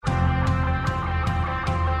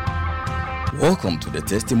Welcome to the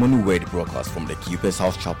Testimony Word broadcast from the Keepers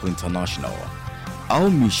House Chapel International. Our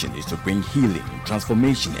mission is to bring healing,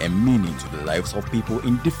 transformation, and meaning to the lives of people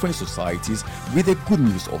in different societies with the good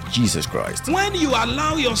news of Jesus Christ. When you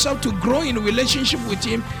allow yourself to grow in relationship with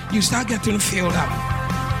Him, you start getting filled up.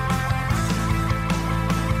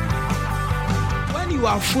 When you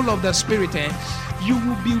are full of the Spirit, you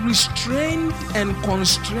will be restrained and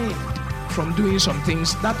constrained from doing some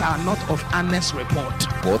things that are not of honest report.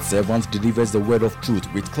 God's servant delivers the word of truth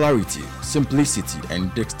with clarity, simplicity,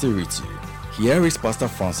 and dexterity. Here is Pastor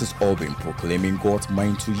Francis Albin proclaiming God's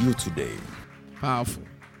mind to you today. Powerful.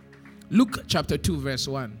 Luke chapter 2 verse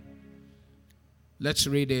 1. Let's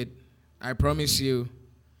read it. I promise you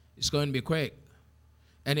it's going to be quick.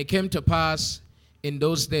 And it came to pass in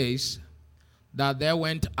those days that there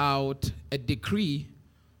went out a decree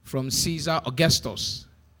from Caesar Augustus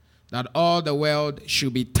that all the world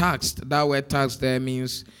should be taxed. That word taxed there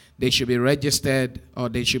means they should be registered or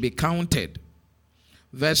they should be counted.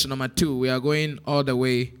 Verse number 2, we are going all the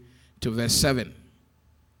way to verse 7.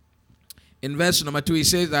 In verse number 2, he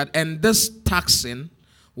says that, and this taxing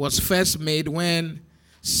was first made when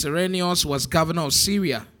Cyrenius was governor of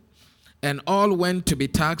Syria, and all went to be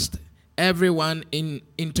taxed, everyone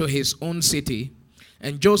into his own city.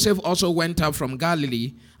 And Joseph also went up from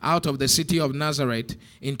Galilee, out of the city of Nazareth,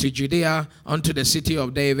 into Judea, unto the city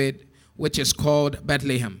of David, which is called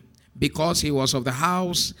Bethlehem, because he was of the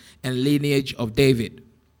house and lineage of David,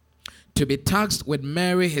 to be taxed with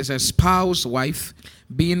Mary his espoused wife,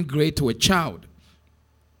 being great with child.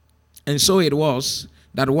 And so it was,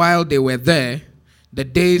 that while they were there, the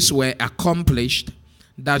days were accomplished,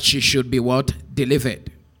 that she should be what?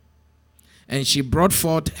 Delivered. And she brought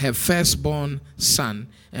forth her firstborn son,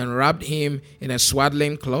 and wrapped him in a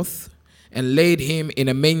swaddling cloth, and laid him in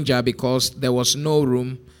a manger, because there was no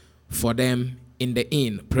room for them in the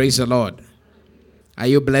inn. Praise the Lord. Are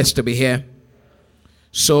you blessed to be here?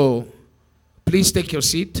 So, please take your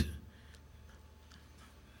seat.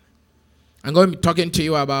 I'm going to be talking to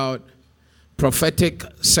you about prophetic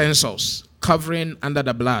censors, covering under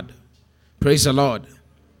the blood. Praise the Lord.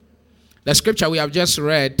 The scripture we have just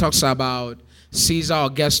read talks about Caesar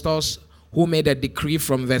Augustus, who made a decree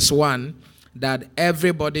from verse 1 that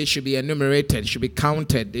everybody should be enumerated, should be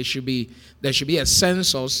counted. There should be a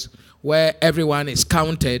census where everyone is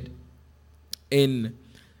counted in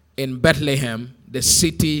Bethlehem, the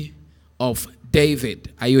city of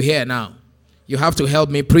David. Are you here now? You have to help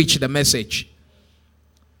me preach the message.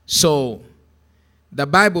 So, the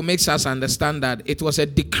Bible makes us understand that it was a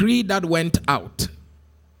decree that went out.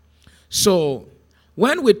 So,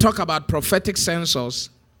 when we talk about prophetic census,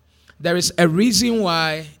 there is a reason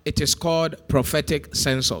why it is called prophetic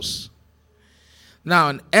census.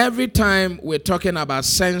 Now, every time we're talking about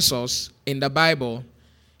census in the Bible,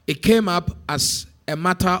 it came up as a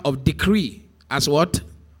matter of decree. As what?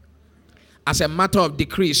 As a matter of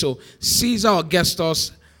decree. So, Caesar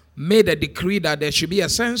Augustus made a decree that there should be a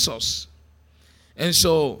census. And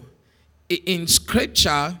so, in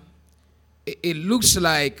scripture, it looks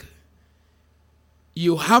like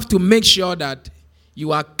you have to make sure that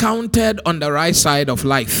you are counted on the right side of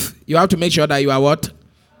life. You have to make sure that you are what?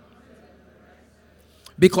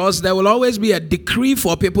 Because there will always be a decree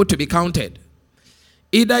for people to be counted.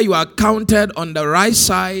 Either you are counted on the right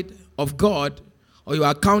side of God, or you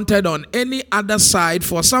are counted on any other side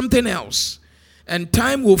for something else. And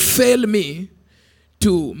time will fail me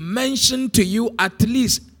to mention to you at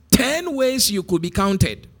least 10 ways you could be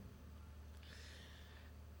counted.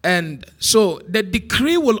 And so the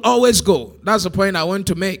decree will always go. That's the point I want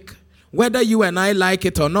to make. Whether you and I like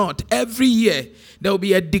it or not, every year there will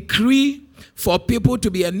be a decree for people to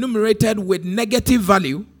be enumerated with negative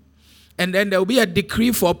value. And then there will be a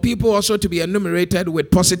decree for people also to be enumerated with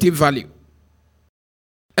positive value.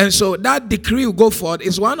 And so that decree will go forward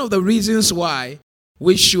is one of the reasons why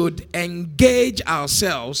we should engage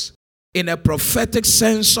ourselves in a prophetic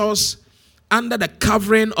census under the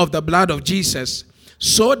covering of the blood of Jesus,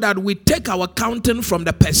 so that we take our counting from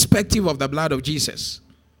the perspective of the blood of Jesus.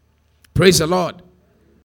 Praise the Lord.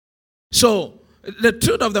 So, the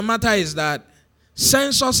truth of the matter is that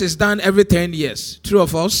census is done every 10 years. True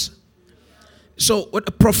of us? So,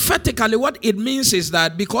 prophetically, what it means is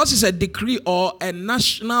that because it's a decree or a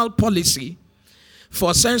national policy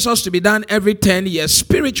for census to be done every 10 years,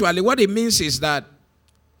 spiritually, what it means is that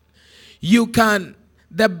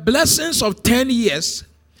the blessings of 10 years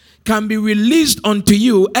can be released unto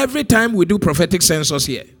you every time we do prophetic census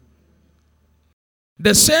here.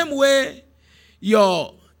 The same way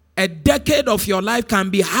a decade of your life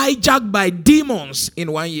can be hijacked by demons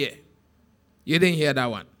in 1 year. You didn't hear that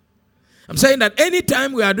one. I'm saying that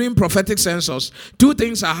anytime we are doing prophetic census, two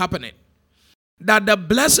things are happening. That the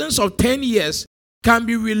blessings of 10 years can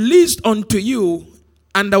be released unto you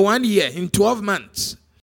under 1 year, in 12 months.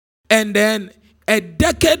 And then a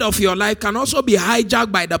decade of your life can also be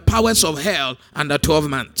hijacked by the powers of hell under 12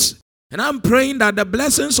 months. And I'm praying that the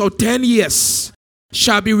blessings of 10 years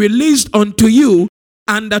shall be released unto you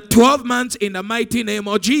under 12 months in the mighty name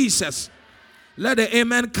of Jesus. Let the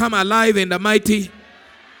amen come alive in the mighty.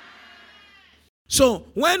 So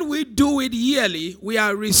when we do it yearly, we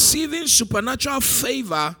are receiving supernatural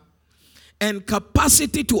favor and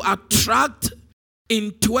capacity to attract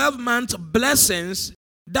in 12 months blessings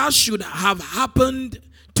that should have happened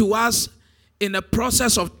to us in a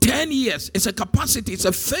process of 10 years. It's a capacity, it's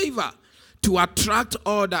a favor to attract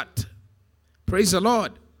all that. Praise the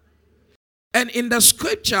Lord. And in the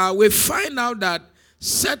scripture, we find out that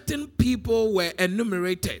certain people were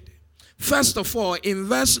enumerated. First of all, in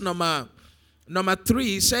verse number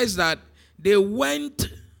 3, it says that they went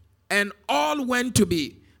and all went to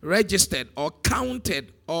be registered or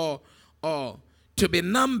counted or to be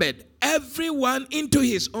numbered, everyone into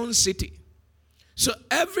his own city. So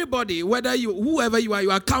everybody, whoever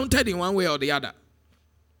you are counted in one way or the other.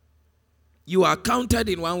 You are counted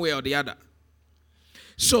in one way or the other.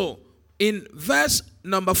 So in verse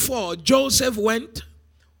number 4, Joseph went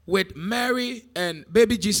with Mary and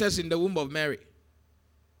baby Jesus in the womb of Mary.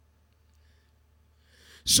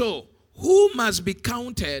 So who must be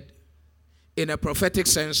counted in a prophetic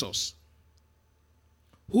census?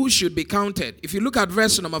 Who should be counted? If you look at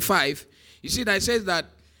verse number 5, you see that it says that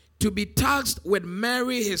to be taxed with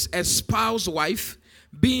Mary, his espoused wife,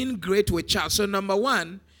 being great with child. So number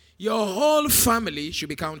 1, your whole family should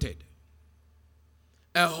be counted.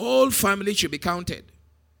 A whole family should be counted.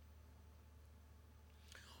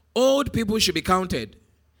 Old people should be counted.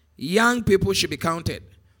 Young people should be counted.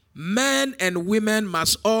 Men and women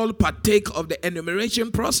must all partake of the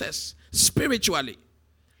enumeration process spiritually.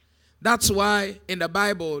 That's why in the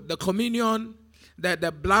Bible, the communion,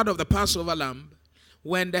 the blood of the Passover lamb,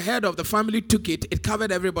 when the head of the family took it, it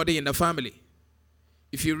covered everybody in the family.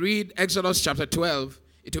 If you read Exodus chapter 12,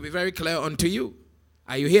 it will be very clear unto you.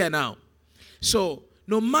 Are you here now? So,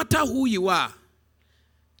 no matter who you are,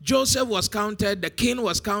 Joseph was counted, the king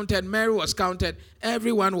was counted, Mary was counted,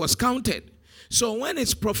 everyone was counted. So when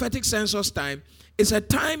it's prophetic census time, it's a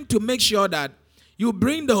time to make sure that you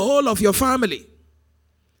bring the whole of your family.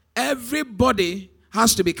 Everybody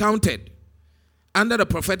has to be counted under the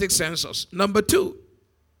prophetic census. Number 2,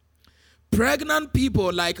 pregnant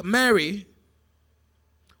people like Mary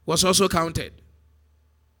was also counted.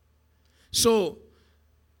 So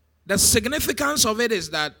the significance of it is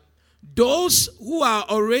that those who are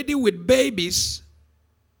already with babies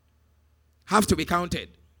have to be counted.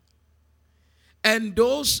 And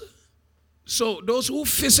those who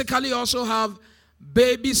physically also have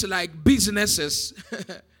babies like businesses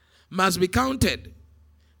must be counted.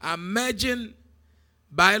 Imagine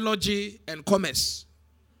biology and commerce.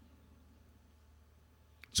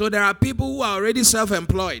 So there are people who are already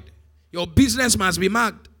self-employed. Your business must be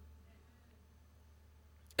marked.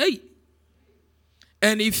 Hey.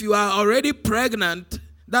 And if you are already pregnant,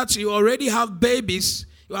 that you already have babies,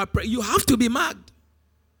 you have to be marked.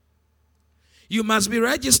 You must be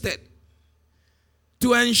registered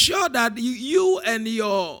to ensure that you and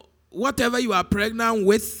your whatever you are pregnant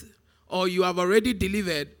with or you have already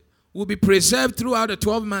delivered will be preserved throughout the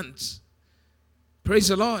 12 months. Praise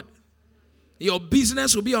the Lord. Your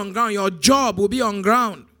business will be on ground. Your job will be on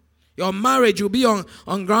ground. Your marriage will be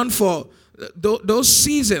on ground for those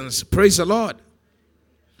seasons. Praise the Lord.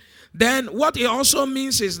 Then what it also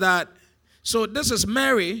means is that, so this is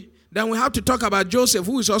Mary, then we have to talk about Joseph,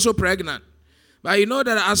 who is also pregnant. But you know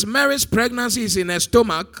that as Mary's pregnancy is in her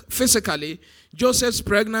stomach, physically, Joseph's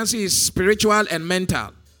pregnancy is spiritual and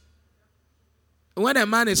mental. When a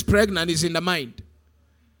man is pregnant, it's in the mind.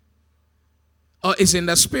 Or it's in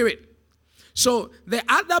the spirit. So the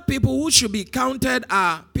other people who should be counted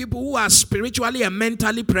are people who are spiritually and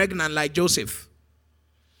mentally pregnant like Joseph.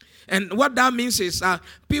 And what that means is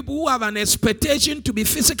people who have an expectation to be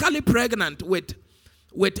physically pregnant with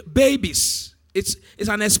babies. It's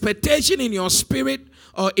an expectation in your spirit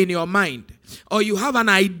or in your mind. Or you have an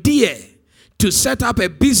idea to set up a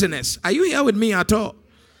business. Are you here with me at all?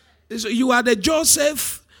 So you are the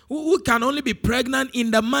Joseph who can only be pregnant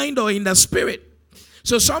in the mind or in the spirit.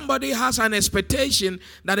 So somebody has an expectation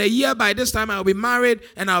that a year by this time I'll be married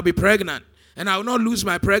and I'll be pregnant. And I will not lose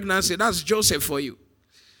my pregnancy. That's Joseph for you.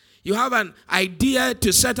 You have an idea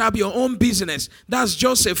to set up your own business. That's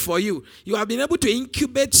Joseph for you. You have been able to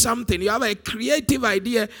incubate something. You have a creative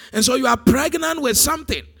idea. And so you are pregnant with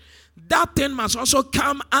something. that thing must also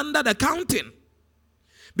come under the counting.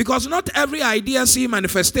 Because not every idea see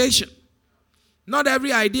manifestation. Not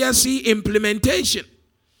every idea see implementation,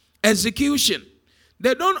 execution.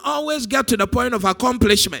 They don't always get to the point of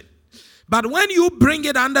accomplishment. But when you bring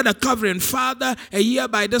it under the covering, Father, a year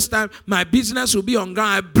by this time, my business will be on ground.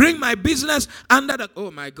 I bring my business under the,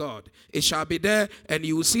 oh my God, it shall be there. And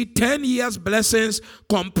you will see 10 years blessings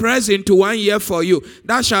compressed into 1 year for you.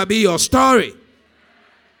 That shall be your story.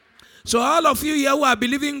 So all of you here who are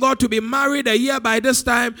believing God to be married a year by this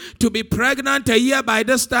time, to be pregnant a year by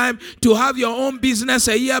this time, to have your own business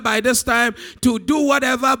a year by this time, to do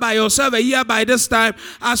whatever by yourself a year by this time,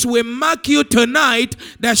 as we mark you tonight,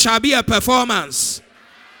 there shall be a performance.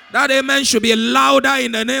 That amen should be louder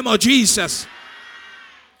in the name of Jesus.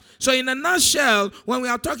 So in a nutshell, when we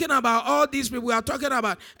are talking about all these people, we are talking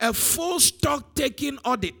about a full stock taking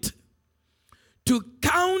audit to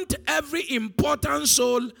count every important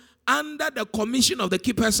soul under the commission of the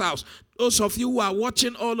keeper's house. Those of you who are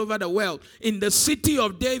watching all over the world, in the city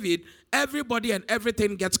of David, everybody and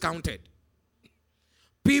everything gets counted.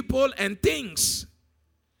 People and things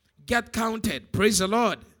get counted. Praise the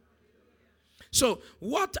Lord. So,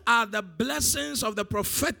 what are the blessings of the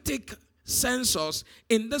prophetic census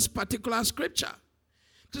in this particular scripture?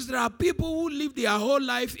 Because there are people who live their whole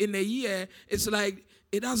life in a year. It's like,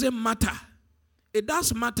 it doesn't matter. It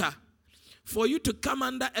does matter for you to come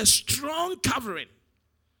under a strong covering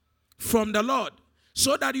from the Lord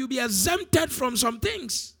so that you'll be exempted from some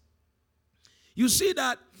things. You see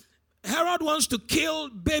that Herod wants to kill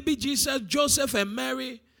baby Jesus, Joseph, and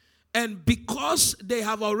Mary, and because they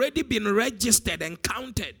have already been registered and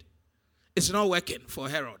counted, it's not working for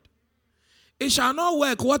Herod. It shall not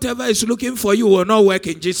work. Whatever is looking for you will not work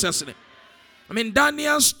in Jesus' name. I mean,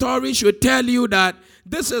 Daniel's story should tell you that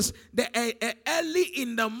this is the early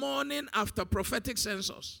in the morning after prophetic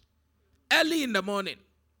census. Early in the morning.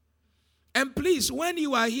 And please, when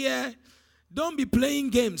you are here, don't be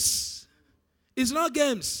playing games. It's not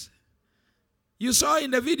games. You saw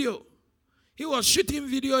in the video, he was shooting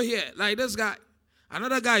video here, like this guy.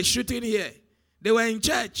 Another guy shooting here. They were in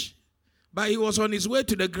church, but he was on his way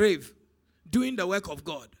to the grave, doing the work of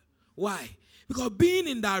God. Why? Because being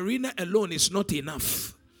in the arena alone is not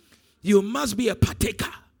enough. You must be a partaker.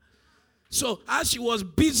 So as she was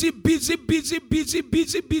busy,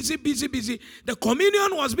 the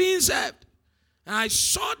communion was being served. And I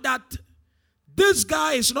saw that this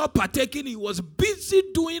guy is not partaking. He was busy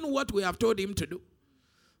doing what we have told him to do.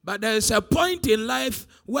 But there is a point in life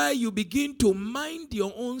where you begin to mind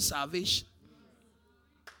your own salvation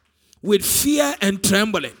with fear and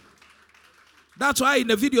trembling. That's why in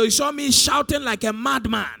the video you saw me shouting like a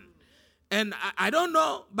madman. And I don't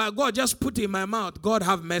know, but God just put in my mouth, God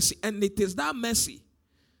have mercy. And it is that mercy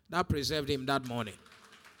that preserved him that morning.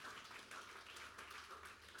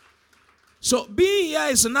 So being here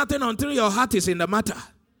is nothing until your heart is in the matter.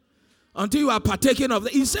 Until you are partaking of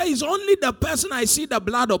it. He says, it's only the person I see the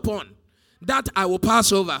blood upon that I will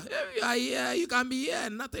pass over. You are here, you can be here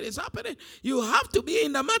and nothing is happening. You have to be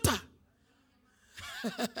in the matter.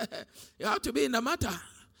 You have to be in the matter.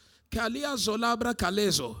 Kalia Zolabra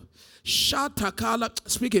Kalezo. Shatakala.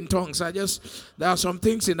 Speak in tongues. There are some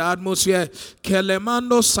things in the atmosphere.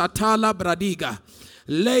 Kelemando Satala Bradiga.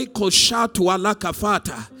 Le Koshatu ala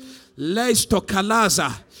Kafata. Le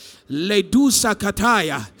Stokalaza. Le Dusa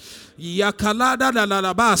Kataya. Yakalada la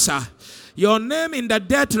Lalabasa. Your name in the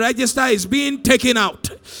death register is being taken out.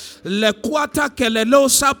 Lekwata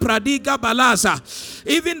kelelosa pradiga balaza.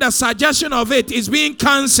 Even the suggestion of it is being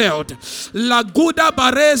cancelled. Laguda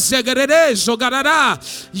bare zegerede zogarada.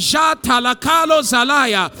 Jata lakalo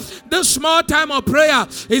zalaya. This small time of prayer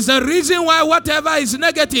is the reason why whatever is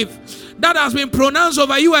negative that has been pronounced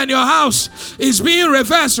over you and your house is being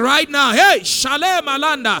reversed right now. Hey, Shalem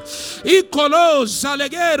Alanda. Ikolo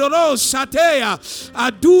Zalegero Satea.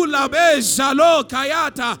 Adula Be Zalo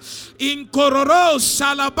Kayata. Inkororo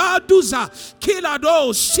Salabaduza.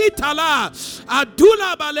 Kilado Sitala.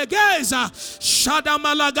 Adula Balegeza.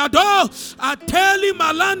 Shadamalagado. Ateli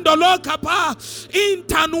Malando Lokapa.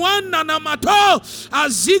 Intanuana Namato.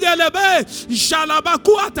 Azigelebe.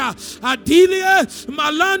 Shalabakuata. Adilie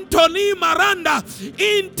Malantoni Maranda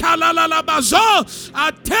in Talalalabazo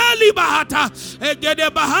Ateli Bahata Egede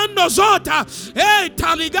Bahando Zota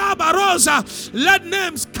Taliga Barosa. Let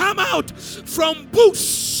names come out from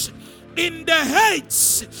books in the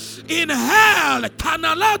hates in hell.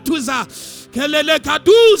 Kanalatuza Kelele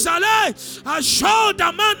Kaduzale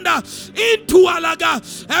Ashodamanda into Alaga.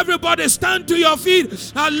 Everybody stand to your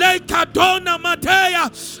feet. Ale Kadona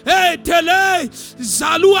Matea Tele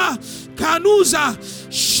Zalua Kanuza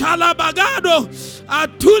Shalabagado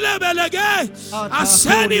Atule belege,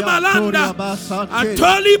 Aseni malanda,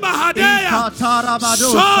 Atoli bahadeya,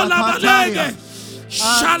 Sola balege,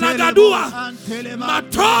 Shalagadua,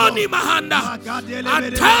 Matoni mahanda,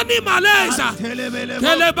 Atani maleza,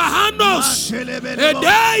 Telebahandos,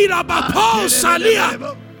 Edeira bapo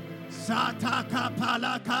salia. Sataka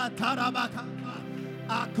palaka tarabaka,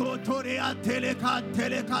 Akotoria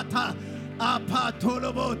telekata,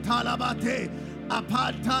 Apatolobo talabate.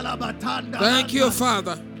 Thank you,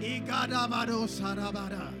 Father.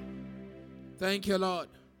 Thank you, Lord.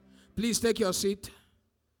 Please take your seat.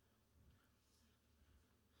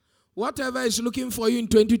 Whatever is looking for you in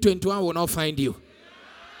 2021 will not find you.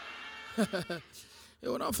 It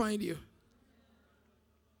will not find you.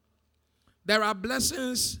 There are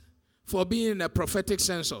blessings for being in a prophetic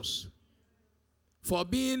census, for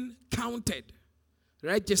being counted,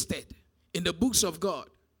 registered in the books of God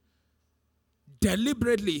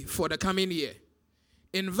deliberately for the coming year.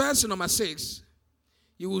 In verse number 6,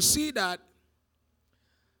 you will see that,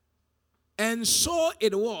 and so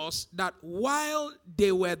it was that while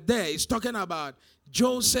they were there, it's talking about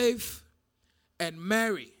Joseph and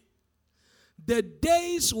Mary, the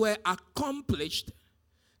days were accomplished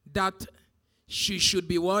that she should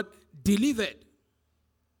be what? Delivered.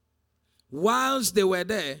 Whilst they were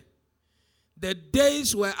there, the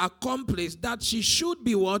days were accomplished that she should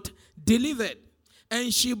be what? Delivered.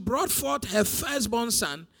 And she brought forth her firstborn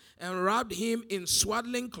son and wrapped him in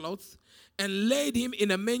swaddling cloth and laid him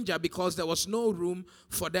in a manger because there was no room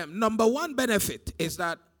for them. Number one benefit is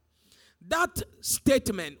that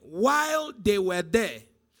statement, while they were there,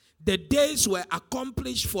 the days were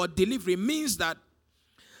accomplished for delivery, means that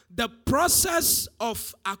the process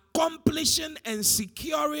of accomplishing and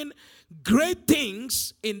securing great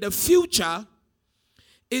things in the future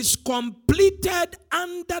is completed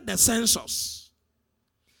under the census.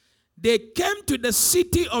 They came to the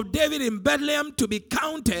city of David in Bethlehem to be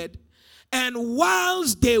counted, and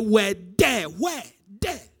whilst they were there,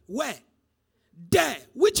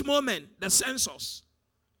 which moment? The census.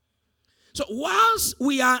 So whilst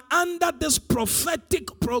we are under this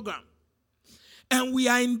prophetic program, and we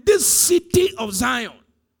are in this city of Zion,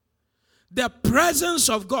 the presence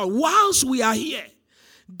of God, whilst we are here,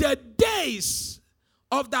 the days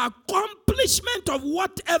of the accomplishment of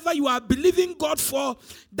whatever you are believing God for,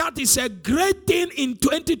 that is a great thing in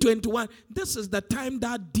 2021. This is the time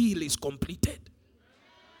that deal is completed.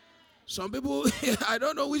 Some people, I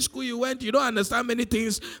don't know which school you went, you don't understand many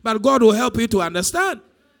things, but God will help you to understand.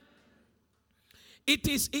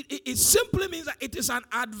 It simply means that it is an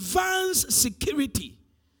advanced security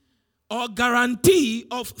or guarantee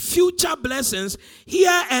of future blessings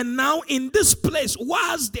here and now in this place.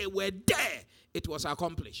 Whilst they were there, it was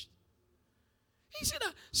accomplished. You see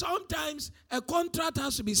that sometimes a contract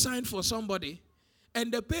has to be signed for somebody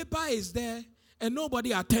and the paper is there and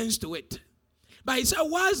nobody attends to it. But he said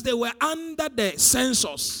whilst they were under the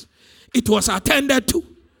census, it was attended to.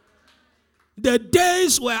 The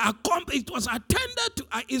days were accomplished, it was attended to.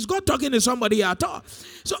 Is God talking to somebody at all?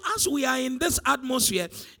 So as we are in this atmosphere,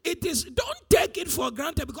 don't take it for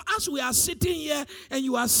granted, because as we are sitting here and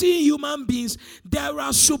you are seeing human beings, there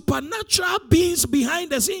are supernatural beings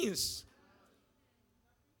behind the scenes,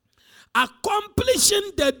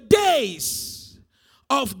 accomplishing the days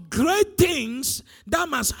of great things that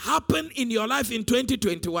must happen in your life in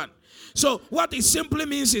 2021. So what it simply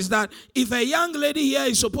means is that if a young lady here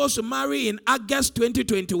is supposed to marry in August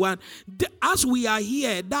 2021, as we are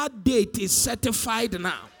here, that date is certified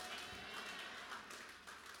now.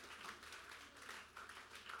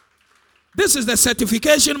 This is the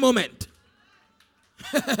certification moment.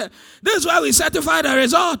 This is why we certify the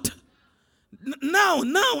result. Now,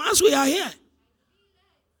 as we are here,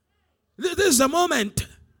 this is the moment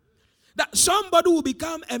that somebody will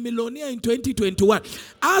become a millionaire in 2021.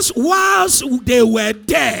 As whilst they were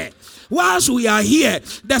there, whilst we are here,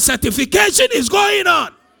 the certification is going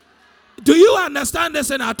on. Do you understand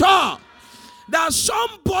this at all? That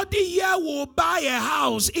somebody here will buy a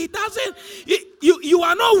house. You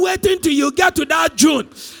are not waiting till you get to that June.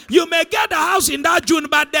 You may get the house in that June,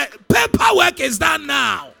 but the paperwork is done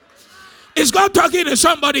now. Is God talking to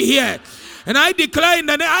somebody here? And I declare in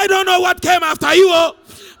the name, I don't know what came after you,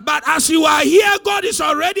 but as you are here, God is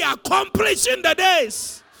already accomplishing the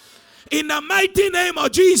days. In the mighty name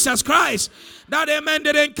of Jesus Christ. That amen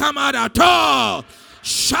didn't come out at all.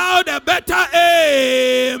 Shout a better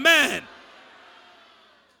amen.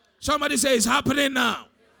 Somebody say it's happening now.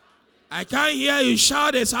 I can't hear you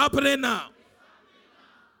shout, it's happening now.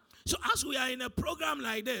 So as we are in a program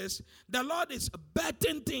like this, the Lord is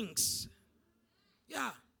betting things.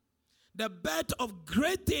 Yeah. The bet of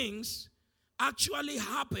great things actually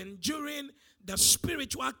happen during the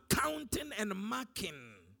spiritual counting and marking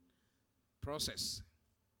process.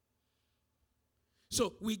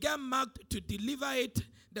 So we get marked to deliver it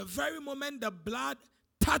the very moment the blood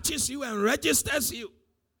touches you and registers you.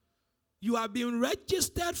 You have been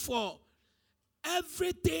registered for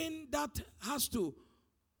everything that has to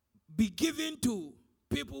be given to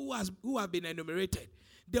people who have been enumerated.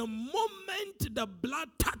 The moment the blood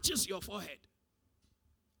touches your forehead,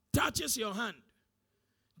 touches your hand,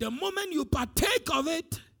 the moment you partake of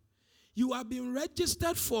it, you have been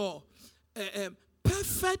registered for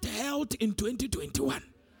perfect health in 2021.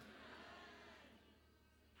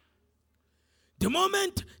 The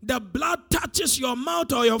moment the blood touches your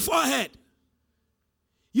mouth or your forehead,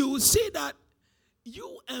 you will see that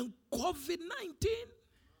you and COVID-19,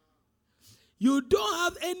 you don't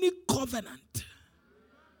have any covenant.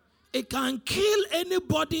 It can kill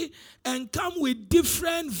anybody and come with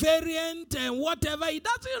different variant and whatever. It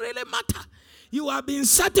doesn't really matter. You have been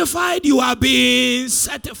certified. You have been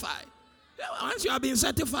certified. Once you have been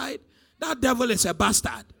certified, that devil is a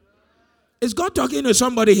bastard. Is God talking to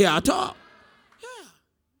somebody here at all? Yeah.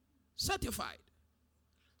 Certified.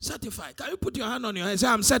 Certified. Can you put your hand on your head and say,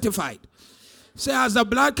 I'm certified? Say, as the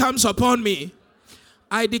blood comes upon me,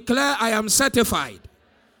 I declare I am certified.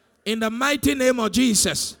 In the mighty name of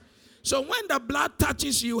Jesus. So when the blood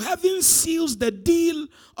touches you, heaven seals the deal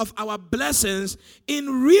of our blessings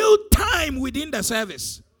in real time within the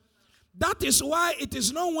service. That is why it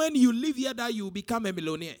is not when you live here that you become a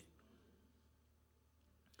millionaire.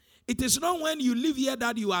 It is not when you live here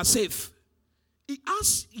that you are safe.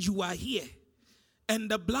 As you are here and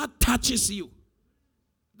the blood touches you,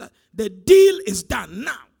 the deal is done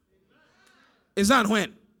now. Is that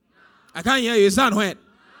when? I can't hear you. Is that when?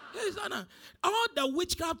 Is that now? All the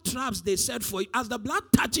witchcraft traps they set for you, as the blood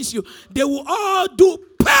touches you, they will all do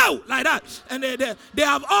pow like that, and they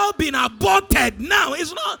have all been aborted. Now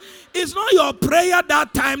it's not your prayer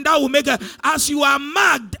that time that will make it. As you are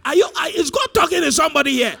marked, is God talking to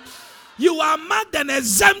somebody here? You are marked and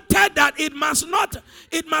exempted that it must not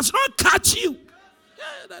catch you.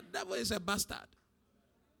 Yeah, that devil is a bastard.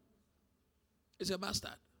 It's a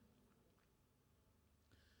bastard.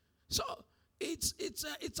 So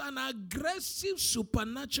it's an aggressive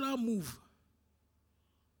supernatural move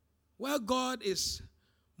where God is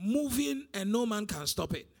moving and no man can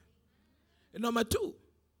stop it. And number 2,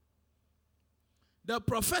 the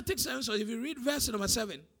prophetic sense, if you read verse number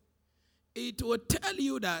 7, it will tell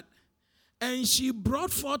you that, and she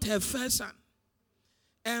brought forth her first son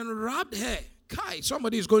and wrapped her. Kai,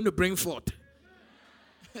 somebody is going to bring forth.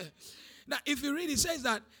 Now, if you read, it says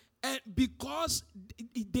that, and because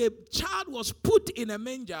the child was put in a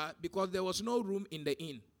manger because there was no room in the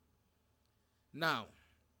inn. Now,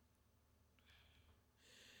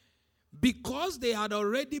 because they had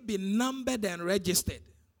already been numbered and registered,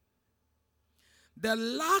 the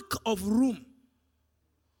lack of room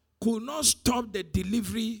could not stop the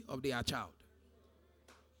delivery of their child.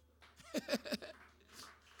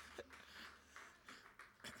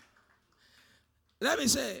 Let me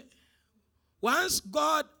say, once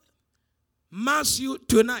God marks you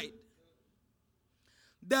tonight,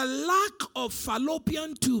 the lack of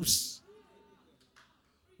fallopian tubes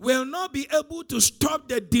will not be able to stop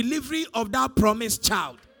the delivery of that promised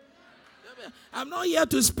child. I'm not here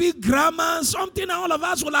to speak grammar, something all of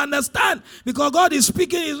us will understand, because God is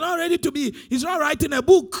speaking. He's not ready to be, he's not writing a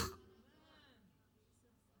book.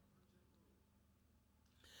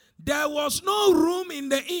 There was no room in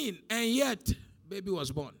the inn, and yet baby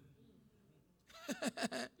was born.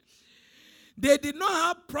 They did not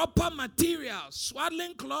have proper materials,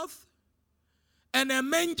 swaddling cloth and a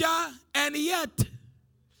manger, and yet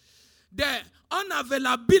the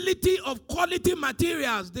unavailability of quality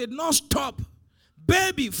materials did not stop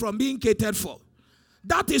baby from being catered for.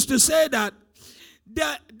 That is to say that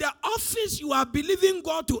the office you are believing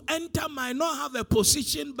God to enter might not have a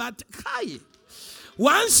position, but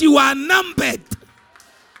once you are numbered,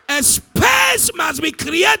 a space must be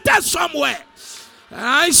created somewhere. And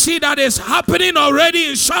I see that is happening already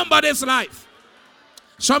in somebody's life.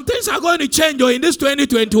 Some things are going to change in this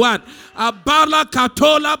 2021. I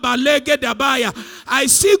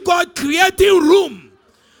see God creating room.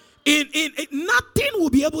 In nothing will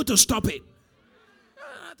be able to stop it.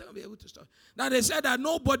 Nothing will be able to stop it. Now they said that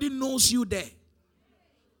nobody knows you there.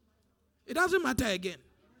 It doesn't matter again.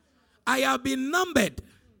 I have been numbered.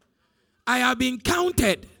 I have been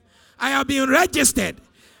counted. I have been registered.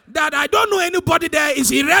 That I don't know anybody there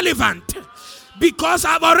is irrelevant, because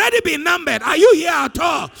I've already been numbered. Are you here at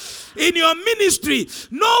all? in your ministry,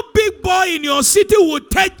 no big boy in your city will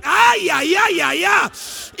take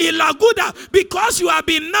Ilaguda, because you have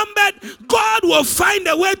been numbered. God will find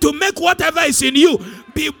a way to make whatever is in you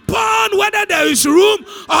be born, whether there is room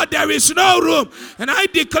or there is no room. And I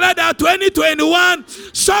declare that 2021,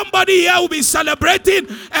 somebody here will be celebrating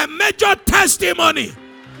a major testimony.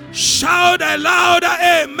 Shout a louder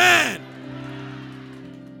amen.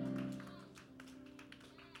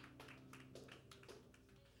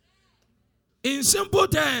 In simple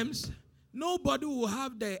terms, nobody will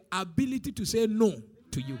have the ability to say no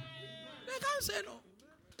to you. They can't say no.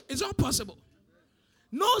 It's not possible.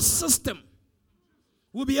 No system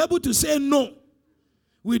will be able to say no.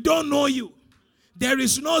 We don't know you. There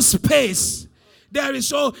is no space. There is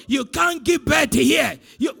so you can't give birth here.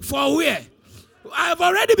 For where? I've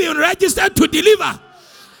already been registered to deliver.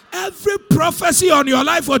 Every prophecy on your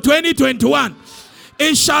life for 2021,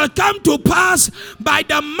 it shall come to pass by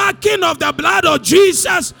the marking of the blood of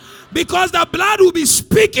Jesus, because the blood will be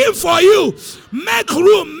speaking for you. Make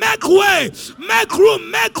room, make way, make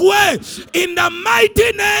room, make way in the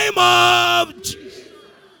mighty name of Jesus.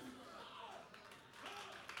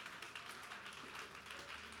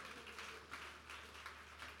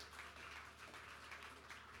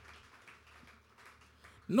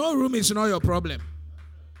 No room is not your problem.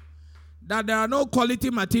 That there are no quality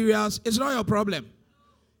materials is not your problem.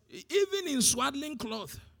 Even in swaddling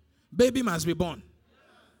cloth, baby must be born.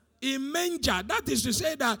 In manger, that is to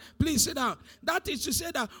say that, please sit down. That is to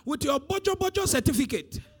say that with your bojo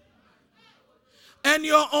certificate and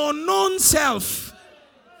your unknown self,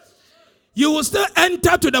 you will still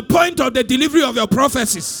enter to the point of the delivery of your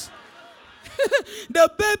prophecies.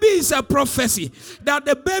 The baby is a prophecy that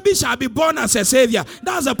the baby shall be born as a savior.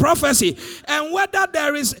 That's a prophecy. And whether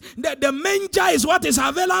there is the manger is what is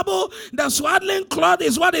available, the swaddling cloth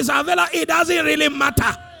is what is available, it doesn't really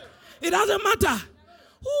matter. It doesn't matter.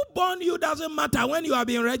 Who born you doesn't matter when you are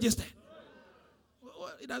being registered.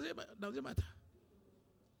 It doesn't matter.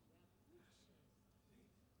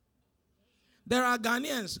 There are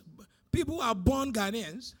Ghanaians. People who are born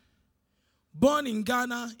Ghanaians, born in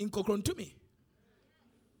Ghana, in Kokontumi.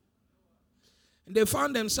 They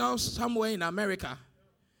found themselves somewhere in America,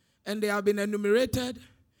 and they have been enumerated,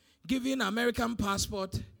 given American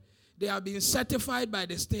passport. They have been certified by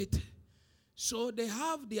the state. So they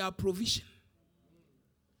have their provision.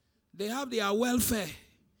 They have their welfare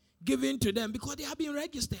given to them because they have been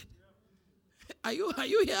registered. Are you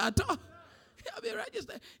here at all? They have been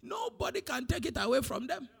registered. Nobody can take it away from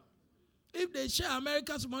them. If they share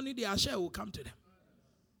America's money, their share will come to them.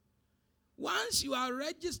 Once you are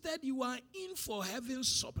registered, you are in for heaven's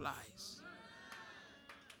supplies.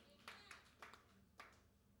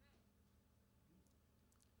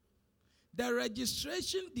 The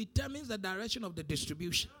registration determines the direction of the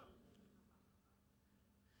distribution.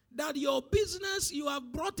 That your business, you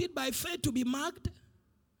have brought it by faith to be marked.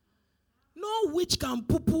 No witch can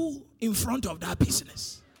poo-poo in front of that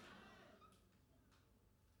business.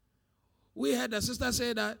 We had a sister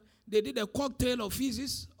say that they did a cocktail of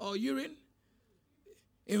feces or urine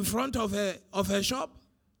in front of her shop,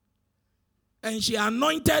 and she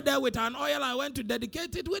anointed her with an oil. I went to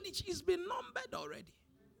dedicate it when she's been numbered already.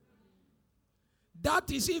 That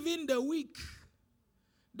is even the week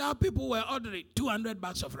that people were ordering 200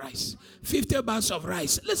 bags of rice, 50 bags of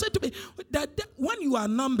rice. Listen to me. When you are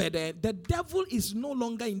numbered, the devil is no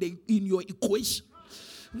longer in your equation.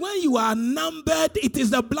 When you are numbered, it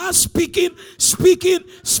is the blood speaking,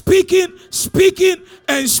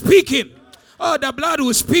 and speaking. Oh, the blood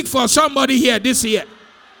will speak for somebody here this year.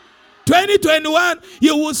 2021,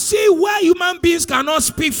 you will see where human beings cannot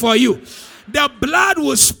speak for you. The blood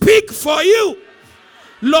will speak for you.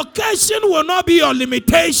 Location will not be your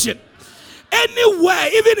limitation. Anywhere,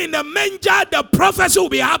 even in the manger, the prophecy will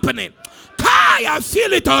be happening. I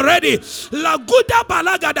feel it already. Laguda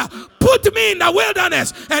balagada. Put me in the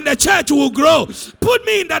wilderness and the church will grow. Put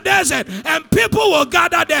me in the desert and people will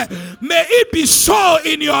gather there. May it be so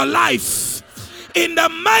in your life. In the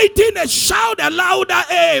mighty name, shout a louder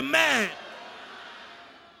amen.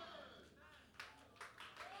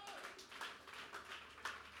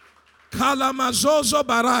 Kalamazozo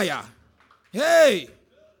Baraya. Hey,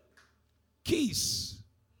 keys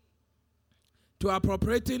to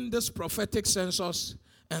appropriating this prophetic census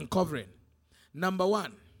and covering. Number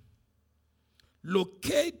one,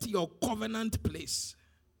 locate your covenant place.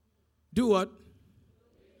 Do what?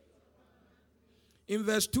 In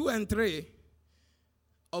verse 2 and 3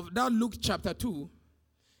 of that Luke chapter 2,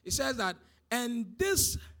 it says that, and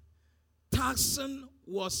this taxon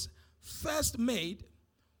was first made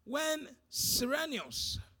when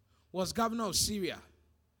Cyrenius was governor of Syria.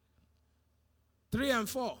 3 and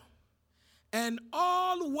 4. And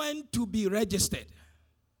all went to be registered,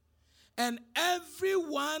 and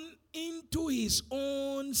everyone into his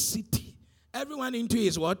own city. Everyone into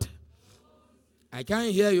his what? I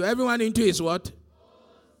can't hear you. Everyone into his what?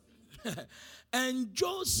 And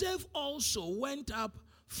Joseph also went up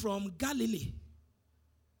from Galilee.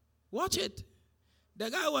 Watch it. The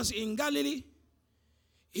guy was in Galilee.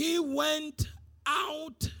 He went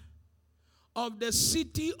out of the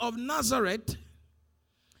city of Nazareth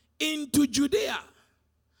into Judea,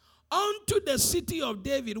 unto the city of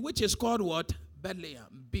David, which is called what?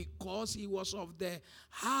 Bethlehem, because he was of the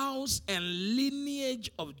house and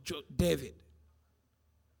lineage of David.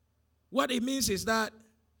 What it means is that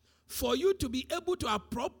for you to be able to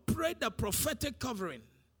appropriate the prophetic covering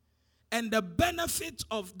and the benefits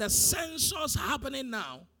of the census happening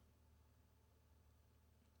now,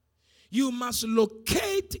 you must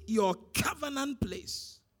locate your covenant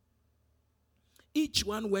place. Each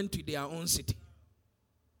one went to their own city.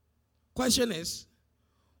 Question is,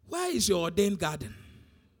 where is your ordained garden?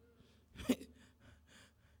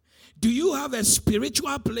 Do you have a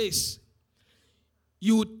spiritual place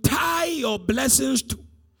you tie your blessings to?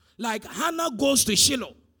 Like Hannah goes to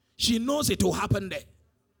Shiloh. She knows it will happen there.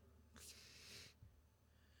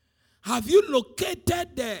 Have you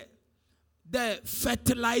located the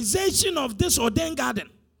fertilization of this ordained garden?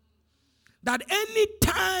 That any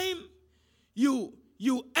time you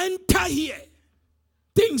enter here,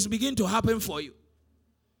 things begin to happen for you.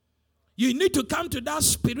 You need to come to that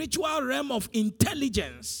spiritual realm of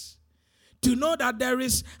intelligence to know that there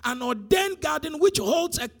is an ordained garden which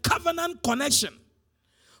holds a covenant connection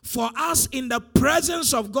for us in the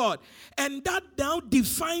presence of God. And that now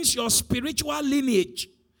defines your spiritual lineage.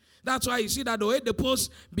 That's why you see that the way the posts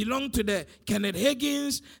belong to the Kenneth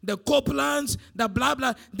Hagins, the Copelands, the blah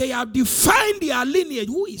blah, they have defined their lineage.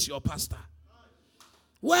 Who is your pastor?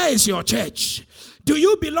 Where is your church? Do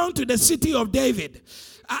you belong to the city of David?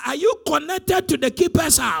 Are you connected to the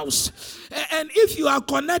keeper's house? And if you are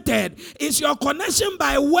connected, is your connection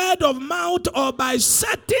by word of mouth or by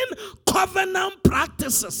certain covenant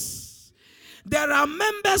practices? There are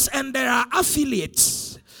members and there are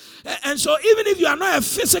affiliates. And so even if you are not a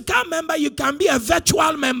physical member, you can be a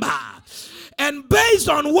virtual member. And based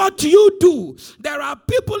on what you do, there are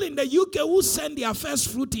people in the UK who send their first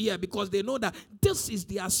fruit here because they know that this is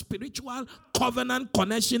their spiritual covenant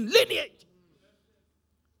connection lineage.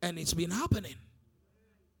 And it's been happening.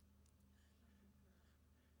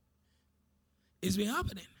 It's been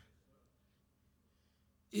happening.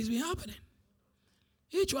 It's been happening.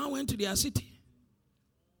 Each one went to their city.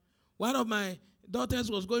 One of my daughters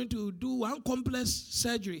was going to do one complex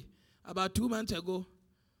surgery about 2 months ago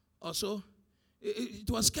or so. It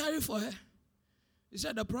was scary for her. He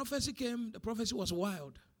said the prophecy came. The prophecy was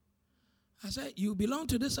wild. I said, you belong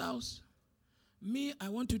to this house. Me, I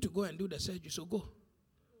want you to go and do the surgery, so go.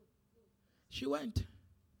 She went,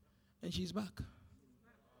 and she's back.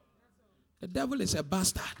 The devil is a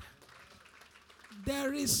bastard.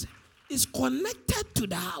 It's connected to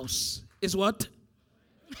the house. Is what?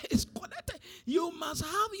 It's connected. You must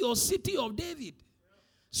have your city of David.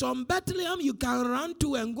 Some Bethlehem you can run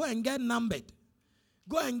to and go and get numbered.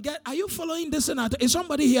 Go and get, are you following this? Is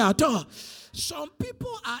somebody here at all? Some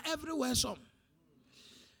people are everywhere, some.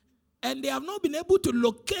 And they have not been able to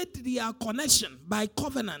locate their connection by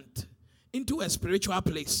covenant into a spiritual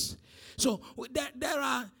place. So there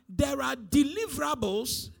are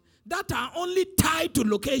deliverables that are only tied to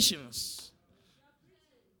locations.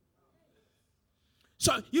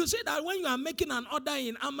 So you see that when you are making an order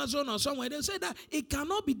in Amazon or somewhere, they say that it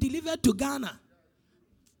cannot be delivered to Ghana.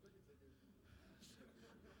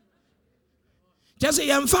 Just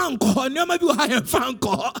say I'm fan call. No, maybe I'm fan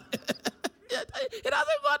call. It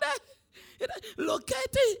doesn't go there.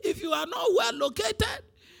 Located. If you are not well located,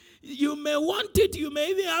 you may want it. You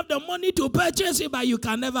may even have the money to purchase it, but you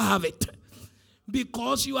can never have it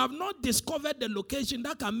because you have not discovered the location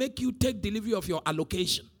that can make you take delivery of your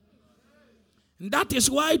allocation. And that is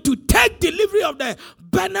why to take delivery of the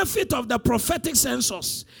benefit of the prophetic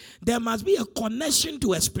census, there must be a connection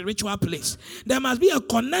to a spiritual place. There must be a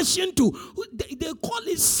connection to, they call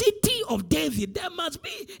it city of David. There must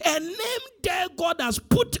be a name there God has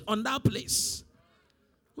put on that place.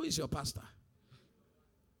 Who is your pastor?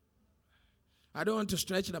 I don't want to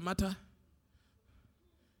stretch the matter.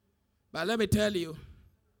 But let me tell you,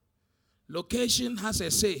 location has a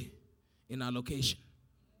say in our location.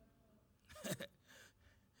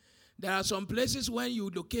 There are some places when you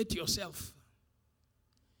locate yourself,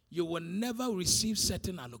 you will never receive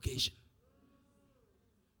certain allocation.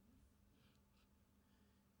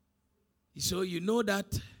 So you know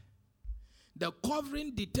that The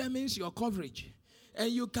covering determines your coverage.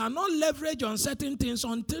 And you cannot leverage on certain things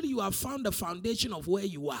until you have found the foundation of where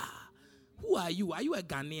you are. Who are you? Are you a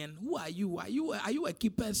Ghanaian? Who are you? Are you a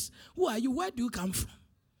Keepers? Who are you? Where do you come from?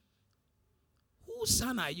 Whose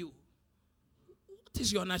son are you? What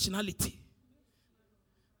is your nationality?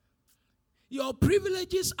 Your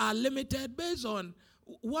privileges are limited based on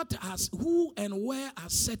who and where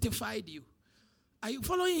has certified you. Are you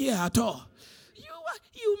following here at all?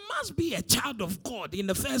 You must be a child of God in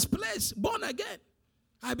the first place, born again.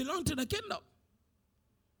 I belong to the kingdom.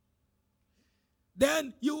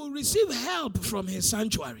 Then you will receive help from his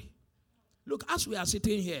sanctuary. Look, as we are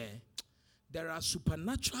sitting here, there are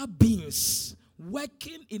supernatural beings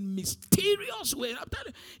working in mysterious ways. I'm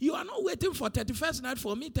telling you, you are not waiting for 31st night.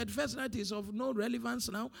 For me, 31st night is of no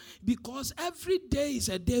relevance now, because every day is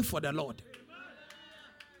a day for the Lord.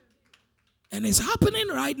 And it's happening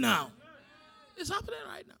right now. It's happening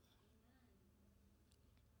right now.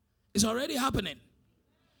 It's already happening.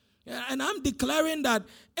 And I'm declaring that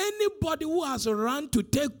anybody who has run to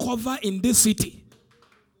take cover in this city,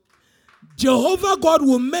 Jehovah God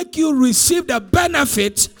will make you receive the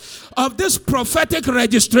benefit of this prophetic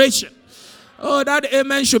registration. Oh, that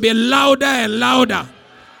amen should be louder and louder.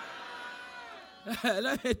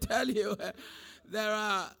 Let me tell you, there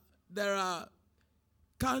are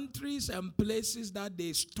countries and places that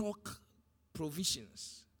they stock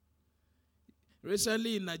provisions.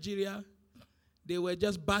 Recently in Nigeria, they were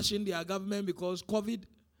just bashing their government because COVID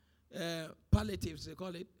palliatives, they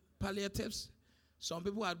call it, palliatives. Some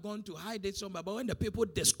people had gone to hide it somewhere, but when the people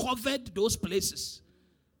discovered those places,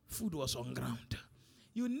 food was on ground.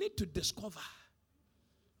 You need to discover.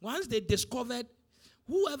 Once they discovered,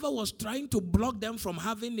 whoever was trying to block them from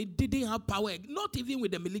having it didn't have power, not even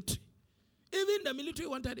with the military. Even the military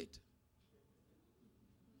wanted it.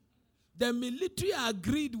 The military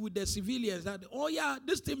agreed with the civilians that, oh yeah,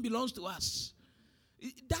 this thing belongs to us.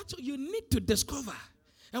 That's what you need to discover.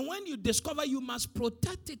 And when you discover, you must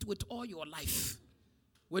protect it with all your life.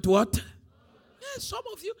 With what? Yes, some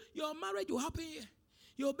of you, your marriage will happen here.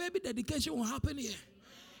 Your baby dedication will happen here.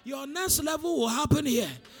 Your next level will happen here.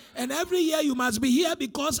 And every year you must be here,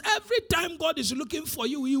 because every time God is looking for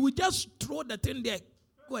you, He will just throw the thing there.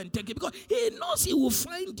 Go and take it, because He knows He will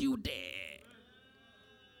find you there.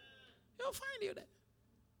 He'll find you there.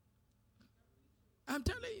 I'm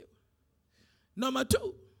telling you. Number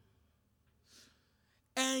 2,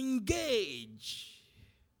 engage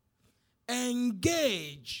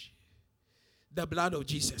the blood of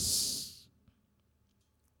Jesus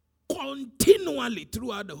continually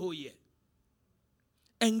throughout the whole year.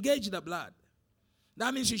 Engage the blood.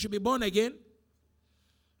 That means you should be born again,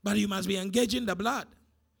 but you must be engaging the blood.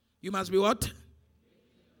 You must be what?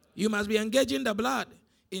 You must be engaging the blood.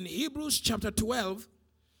 In Hebrews chapter 12,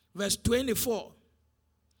 verse 24,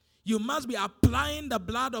 you must be applying the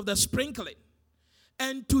blood of the sprinkling.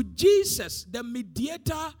 And to Jesus, the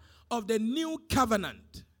mediator of the new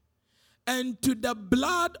covenant, and to the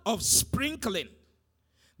blood of sprinkling,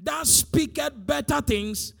 that speaketh better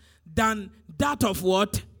things than that of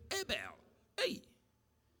what? Abel. Hey,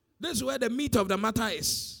 this is where the meat of the matter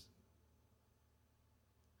is.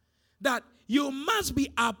 That you must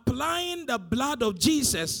be applying the blood of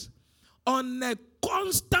Jesus on a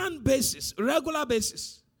constant basis, regular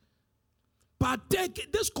basis.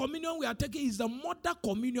 Partake, this communion we are taking is the mother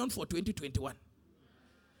communion for 2021.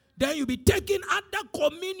 Then you'll be taking other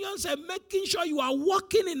communions and making sure you are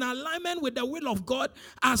walking in alignment with the will of God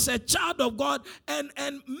as a child of God, and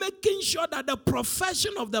making sure that the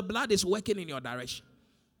profession of the blood is working in your direction.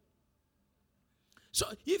 So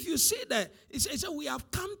if you see that, it says we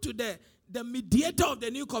have come to the mediator of the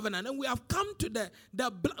new covenant, and we have come to the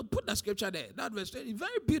put the scripture there, that verse,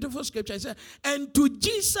 very beautiful scripture. It says, and to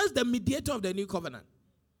Jesus, the mediator of the new covenant.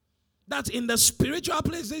 That's in the spiritual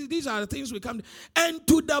place. These are the things we come to. And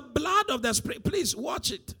to the blood of the sprinkling. Please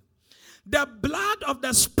watch it. The blood of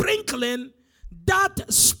the sprinkling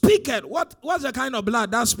that speaketh. What's the kind of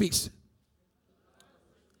blood that speaks?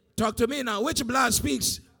 Talk to me now. Which blood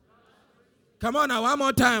speaks? Come on now, one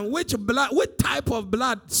more time. Which type of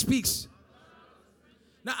blood speaks?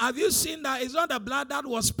 Now, have you seen that? It's not the blood that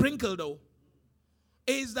was sprinkled, though.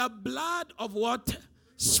 It's the blood of what?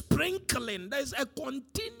 Sprinkling. There's a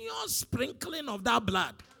continuous sprinkling of that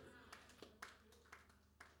blood.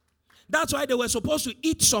 That's why they were supposed to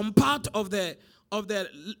eat some part of the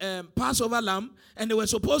Passover lamb, and they were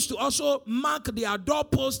supposed to also mark their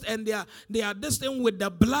doorpost and their this thing with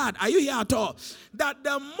the blood. Are you here at all? That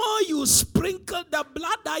the more you sprinkle, the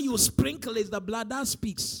blood that you sprinkle is the blood that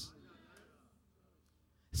speaks.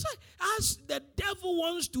 So as the devil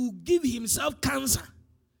wants to give himself cancer,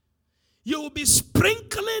 you will be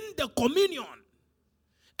sprinkling the communion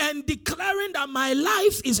and declaring that my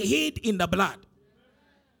life is hid in the blood.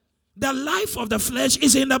 The life of the flesh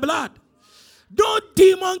is in the blood. No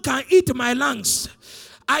demon can eat my lungs.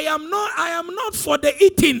 I am not for the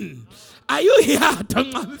eating. Are you here?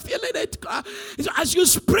 I'm feeling it. As you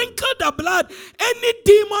sprinkle the blood, any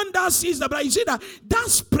demon that sees the blood, you see that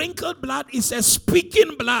sprinkled blood is a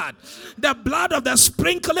speaking blood. The blood of the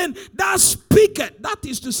sprinkling, that speaketh. That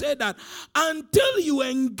is to say that until you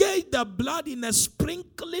engage the blood in a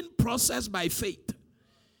sprinkling process by faith,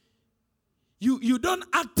 you don't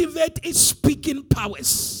activate its speaking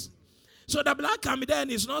powers. So the blood can be there and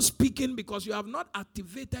it's not speaking because you have not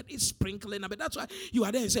activated its sprinkling. But that's why you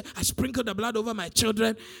are there and say, I sprinkle the blood over my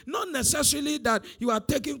children. Not necessarily that you are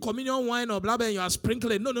taking communion wine or blood and you are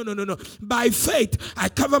sprinkling. No. By faith, I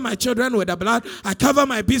cover my children with the blood. I cover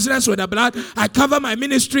my business with the blood. I cover my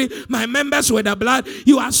ministry, my members with the blood.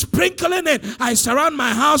 You are sprinkling it. I surround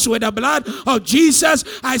my house with the blood of Jesus.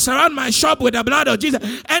 I surround my shop with the blood of Jesus.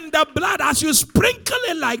 And the blood, as you sprinkle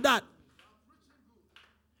it like that,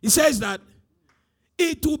 he says that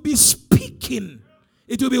it will be speaking.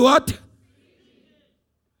 It will be what?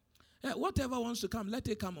 Whatever wants to come, let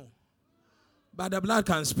it come on. But the blood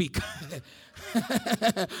can speak.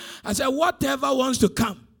 I said, whatever wants to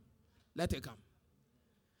come, let it come.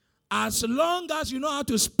 As long as you know how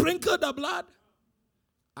to sprinkle the blood,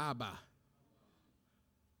 Abba.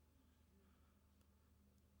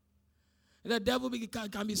 The devil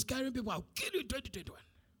can be scaring people. I'll kill you in 2021.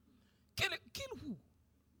 Kill who?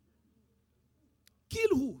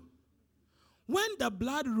 Kill who? When the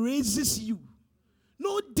blood raises you,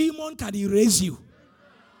 no demon can erase you.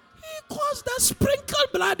 Because the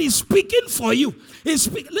sprinkled blood is speaking for you.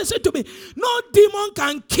 Listen to me. No demon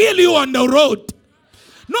can kill you on the road.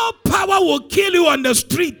 No power will kill you on the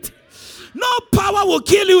street. No power will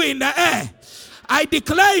kill you in the air. I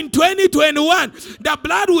declare in 2021, the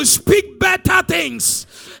blood will speak better things.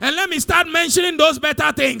 And let me start mentioning those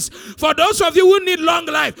better things. For those of you who need long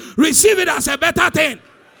life, receive it as a better thing.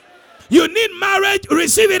 You need marriage,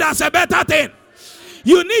 receive it as a better thing.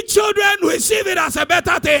 You need children, receive it as a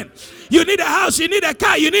better thing. You need a house, you need a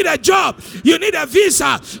car, you need a job, you need a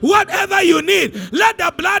visa, whatever you need. Let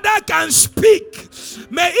the blood that can speak,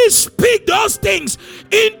 may it speak those things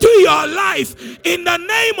into your life. In the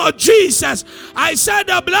name of Jesus, I said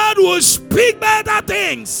the blood will speak better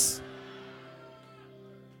things.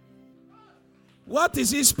 What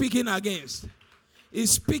is he speaking against?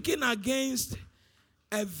 He's speaking against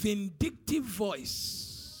a vindictive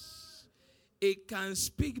voice. It can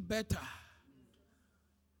speak better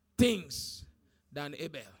things than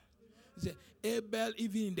Abel. He said, Abel,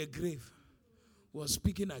 even in the grave, was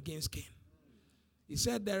speaking against Cain. He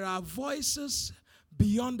said, there are voices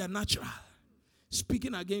beyond the natural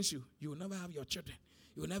speaking against you. You will never have your children.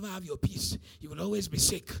 You will never have your peace. You will always be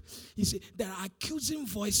sick. He said, there are accusing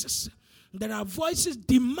voices. There are voices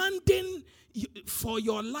demanding for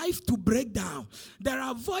your life to break down. There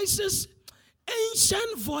are voices,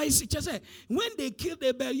 ancient voices. Just say, when they killed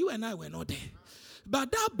Abel, you and I were not there.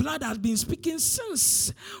 But that blood has been speaking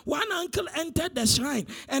since one uncle entered the shrine.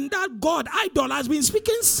 And that God, idol, has been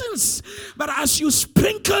speaking since. But as you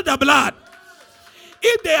sprinkle the blood,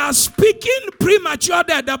 if they are speaking premature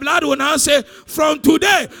death, the blood will now say, from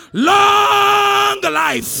today, long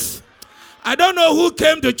life. I don't know who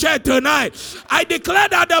came to church tonight. I declare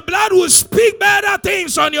that the blood will speak better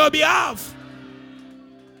things on your behalf.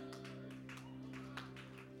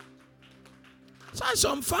 So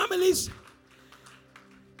some families,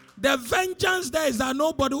 the vengeance there is that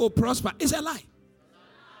nobody will prosper. It's a lie.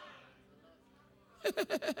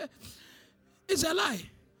 It's a lie.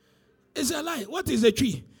 It's a lie. What is the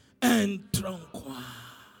tree? And tronquois.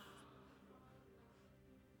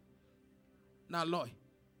 Now, Lord.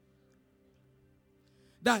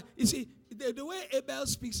 That, you see, the way Abel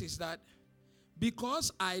speaks is that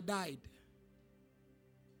because I died,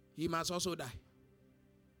 he must also die.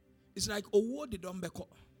 It's like Owo de Dombeko.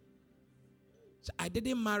 So I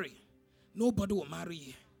didn't marry. Nobody will marry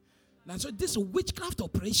you. Now, so this is a witchcraft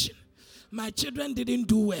operation. My children didn't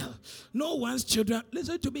do well. No one's children.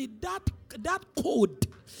 Listen to me. That code,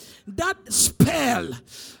 that spell,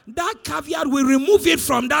 that caveat, will remove it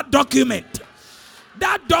from that document.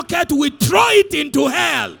 That docket will throw it into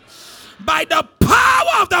hell by the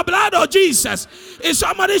power of the blood of Jesus. Is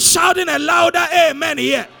somebody shouting a louder amen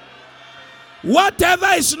here? Whatever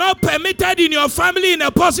is not permitted in your family in a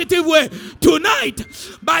positive way, tonight,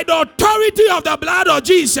 by the authority of the blood of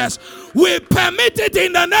Jesus, we permit it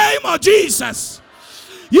in the name of Jesus.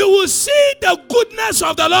 You will see the goodness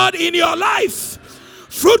of the Lord in your life.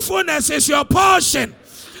 Fruitfulness is your portion.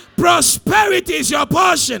 Prosperity is your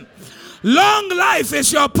portion. Long life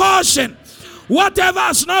is your portion. Whatever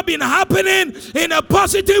has not been happening in a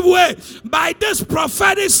positive way by this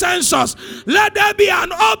prophetic census, let there be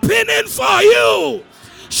an opening for you.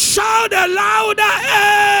 Shout a louder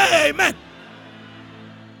amen.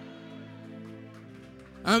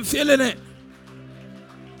 I'm feeling it.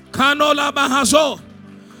 Kanola Bahazo.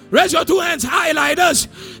 Raise your two hands high like this.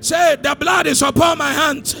 Say, the blood is upon my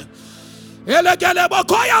hands. Every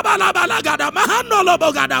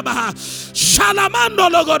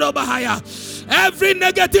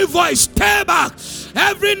negative voice, turn back.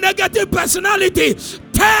 Every negative personality,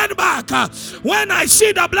 turn back. When I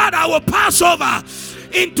see the blood, I will pass over.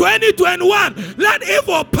 In 2021, let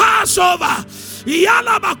evil pass over. The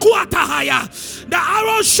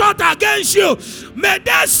arrow shot against you, may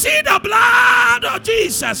they see the blood of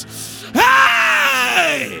Jesus.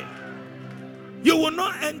 Hey! You will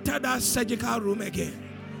not enter that surgical room again.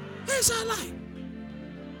 It's a lie.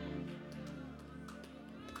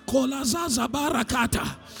 Kolazaza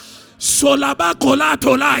barakata. Solaba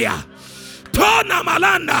kolatolaya. Tona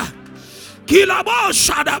malanda. Kilabo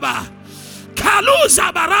shadaba.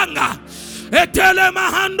 Kaluza baranga. Etele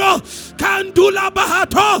mahando. Kandula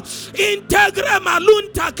bahato. Integre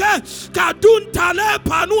maluntake. Kaduntale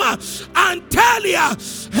panua. Antelia.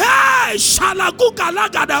 Hey, shalaguka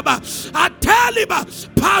lagadaba. Ateliba.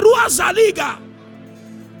 Parua zaliga.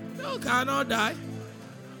 You cannot die.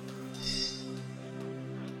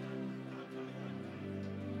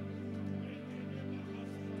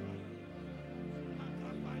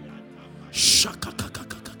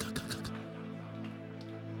 Shakatakatakata.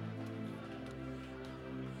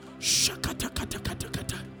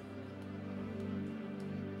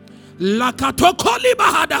 Lakatokoli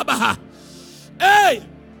bahadabaha. Hey,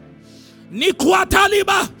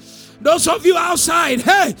 Nikwataliba. Those of you outside,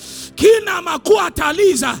 hey, Kina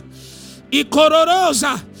makuataliza.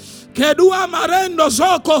 Ikororoza. Kedua marendo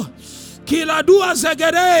zoko. Kiladua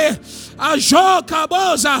zegere. Ajo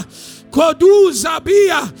kaboza. Koduza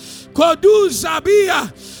bia. Koduza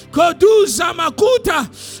bia. Koduza makuta.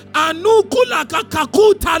 Anukula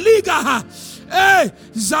kakakuta ligaha. Eh,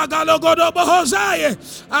 Zagalogodo bohozaye.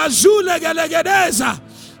 Azule gelegedeza.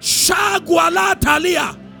 Shagwala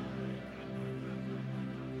talia.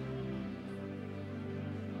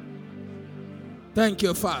 Thank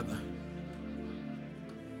you, Father.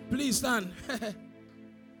 Please stand.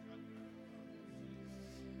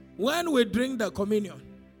 When we drink the communion,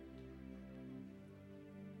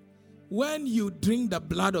 when you drink the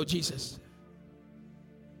blood of Jesus,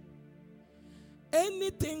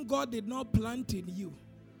 anything God did not plant in you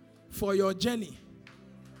for your journey,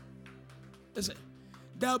 listen,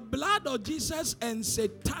 the blood of Jesus and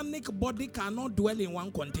satanic body cannot dwell in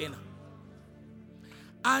one container.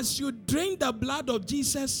 As you drink the blood of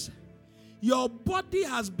Jesus, your body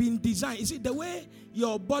has been designed. You see, the way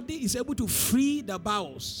your body is able to free the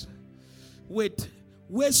bowels with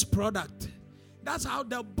waste product, that's how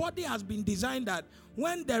the body has been designed, that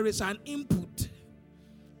when there is an input,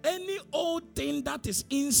 any old thing that is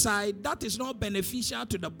inside that is not beneficial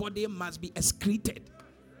to the body must be excreted.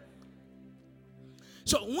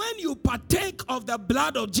 So when you partake of the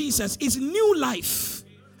blood of Jesus, it's new life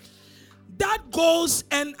that goes,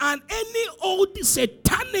 and any old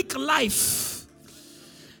satanic life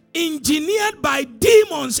engineered by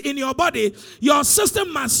demons in your body, your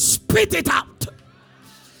system must spit it out.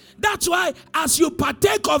 That's why as you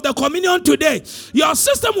partake of the communion today, your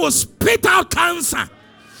system will spit out cancer.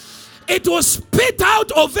 It will spit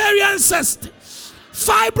out ovarian cyst.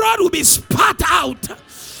 Fibroid will be spat out.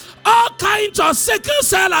 All kinds of sickle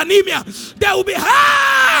cell anemia. They will be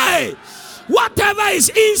high. Whatever is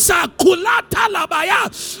inside, kulata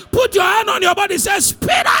labaya. Put your hand on your body. Say,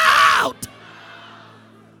 spit out.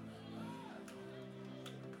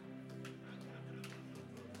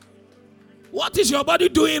 What is your body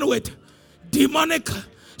doing with demonic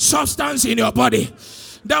substance in your body?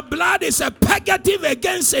 The blood is a purgative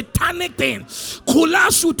against satanic things.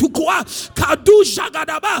 Kulasu tukua, kadu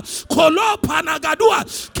shagadaba, kolo panagadua,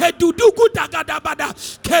 kedudugu dagadabada,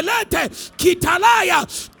 kelete, kitalaya,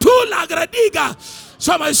 tulagradiga.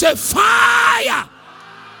 Somebody say fire.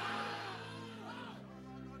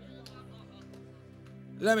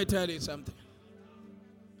 Let me tell you something.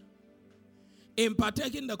 In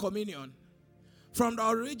partaking the communion, from the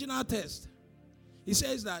original text, he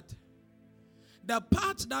says that the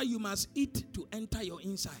part that you must eat to enter your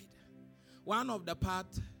inside, one of the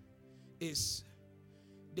parts is,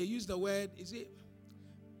 they use the word,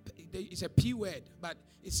 it's a P word, but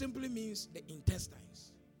it simply means the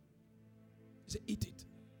intestines. He said, eat it.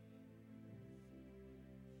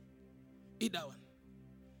 Eat that one.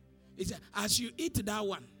 He said, as you eat that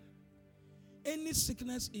one, any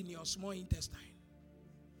sickness in your small intestine,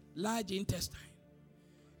 large intestine,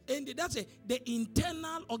 and that's the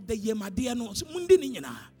internal of the yemadiano,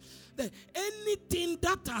 anything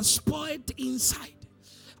that has spoiled inside,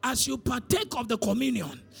 as you partake of the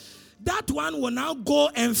communion, that one will now go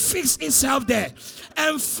and fix itself there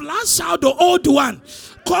and flush out the old one,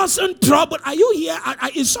 causing trouble. Are you here?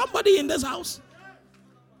 Is somebody in this house?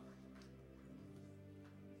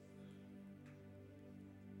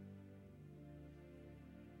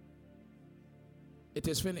 It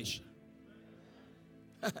is finished.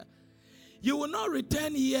 You will not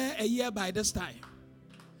return here a year by this time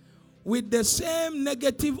with the same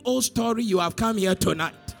negative old story you have come here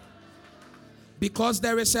tonight. Because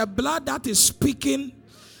there is a blood that is speaking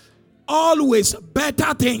always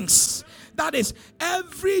better things. That is,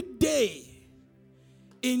 every day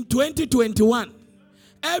in 2021,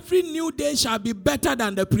 every new day shall be better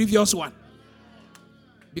than the previous one.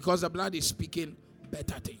 Because the blood is speaking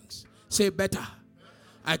better things. Say better.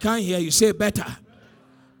 I can't hear you. Say better.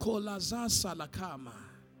 Kolaza salakama.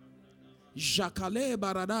 Jakale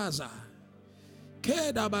baradaza.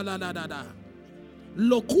 Keda baladada.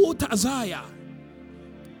 Lokuta zaya.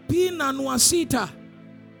 Pina nuasita.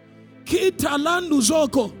 Kita landu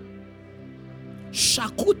zoko.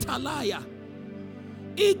 Shakutalaya.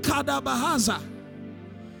 Ikada bahaza.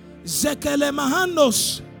 Zekele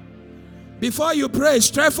mahandos. Before you pray,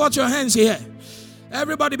 stretch forth your hands here.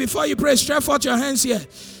 Everybody, before you pray, stretch forth your hands here.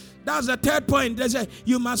 That's the third point. They say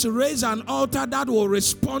you must raise an altar that will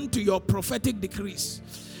respond to your prophetic decrees.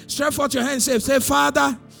 Stretch forth your hands. Say,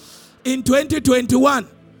 Father, in 2021,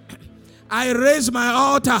 I raise my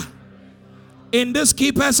altar in this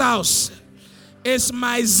keeper's house. It's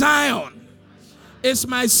my Zion. It's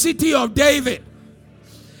my city of David.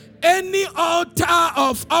 Any altar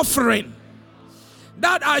of offering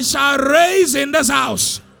that I shall raise in this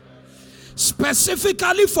house,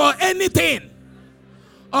 specifically for anything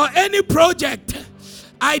or any project,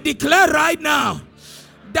 I declare right now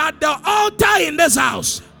that the altar in this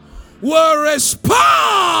house will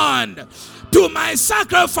respond to my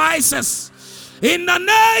sacrifices in the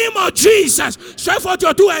name of Jesus. Stretch forth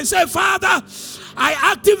your two and say, Father, I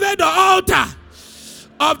activate the altar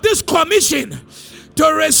of this commission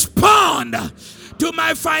to respond to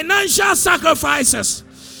my financial sacrifices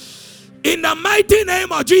in the mighty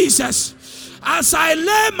name of Jesus. As I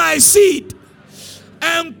lay my seed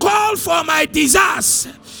and call for my desires,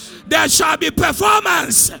 there shall be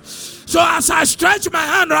performance. So as I stretch my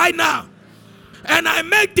hand right now and I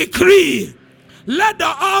make decree, let the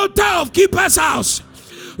altar of Keeper's House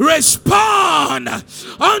respond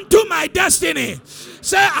unto my destiny.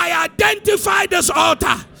 Say, I identify this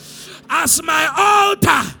altar as my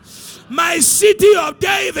altar, my city of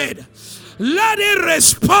David. Let it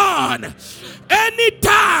respond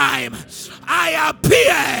anytime I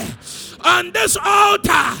appear on this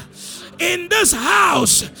altar, in this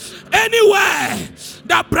house, anywhere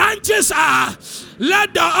the branches are.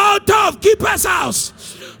 Let the altar of Keeper's House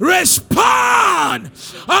respond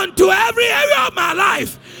unto every area of my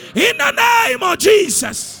life in the name of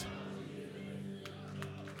Jesus.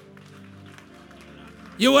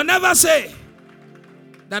 You will never say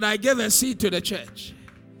that I gave a seed to the church,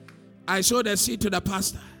 I sowed a seed to the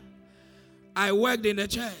pastor, I worked in the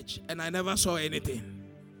church and I never saw anything.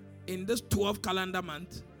 In this 12th calendar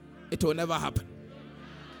month, it will never happen.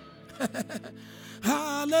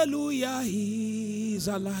 Hallelujah, he's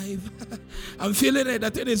alive. I'm feeling it.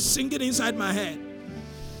 That thing is singing inside my head.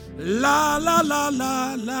 La la la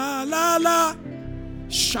la la la la.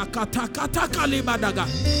 Shakatakataka libadaga.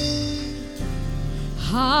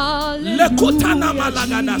 Hallelujah,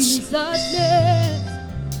 Jesus' name.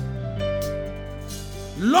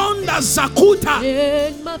 Londa Zakuta.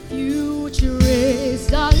 And my future is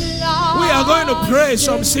alive. We are going to pray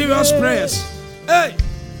some serious prayers. Hey.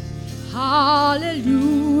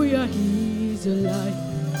 Hallelujah, he's alive.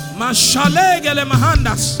 Mashalegele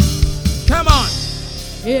mahandas. Come on.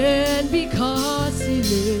 And because he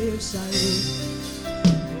lives, I live.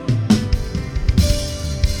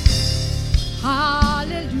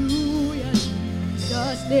 Hallelujah,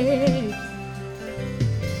 Jesus' name.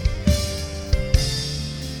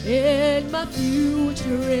 And my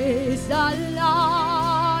future is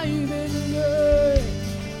alive in you.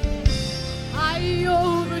 I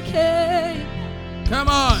overcame. Come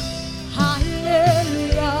on.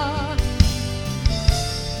 Hallelujah.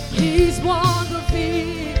 He's won the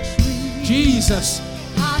victory. Jesus.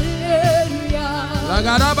 Hallelujah.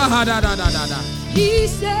 He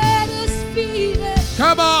set us free.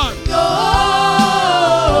 Come on. No.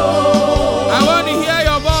 I want to hear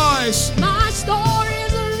your voice. My story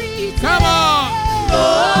is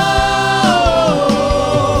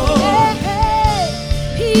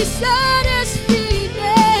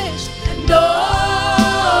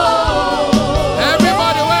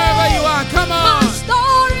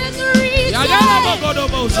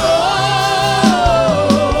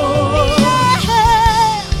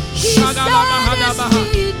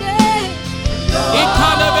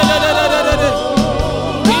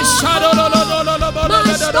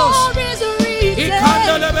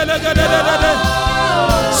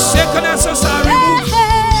Sicknesses are removed.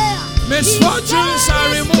 Misfortunes are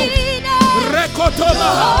removed. Rekotoba.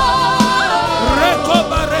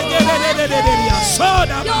 Rekoba regedededededea.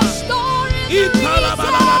 Sodaba.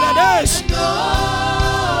 Ikalabadadades.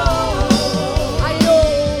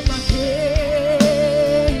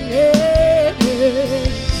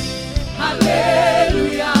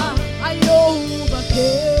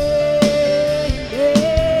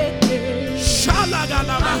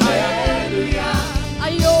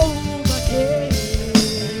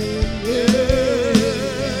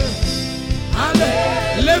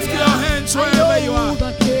 Wherever you are.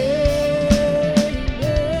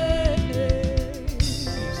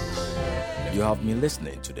 You have been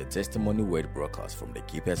listening to the Testimony Word broadcast from the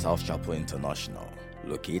Keeper's House Chapel International,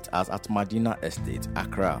 located at Madina Estate,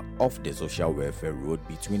 Accra, off the Social Welfare Road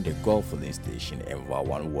between the Gulf Filling Station and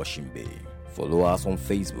Vawan Washing Bay. Follow us on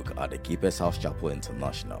Facebook at the Keeper's House Chapel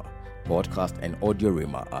International, podcast and audio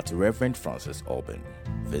rema at Reverend Francis Auburn.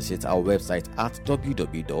 Visit our website at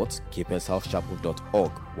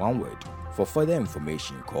www.keepershousechapel.org, one word. For further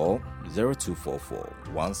information, call 0244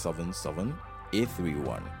 177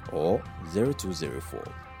 831 or 0204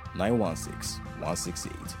 916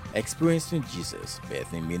 168. Experiencing Jesus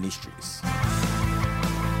Birthing Ministries.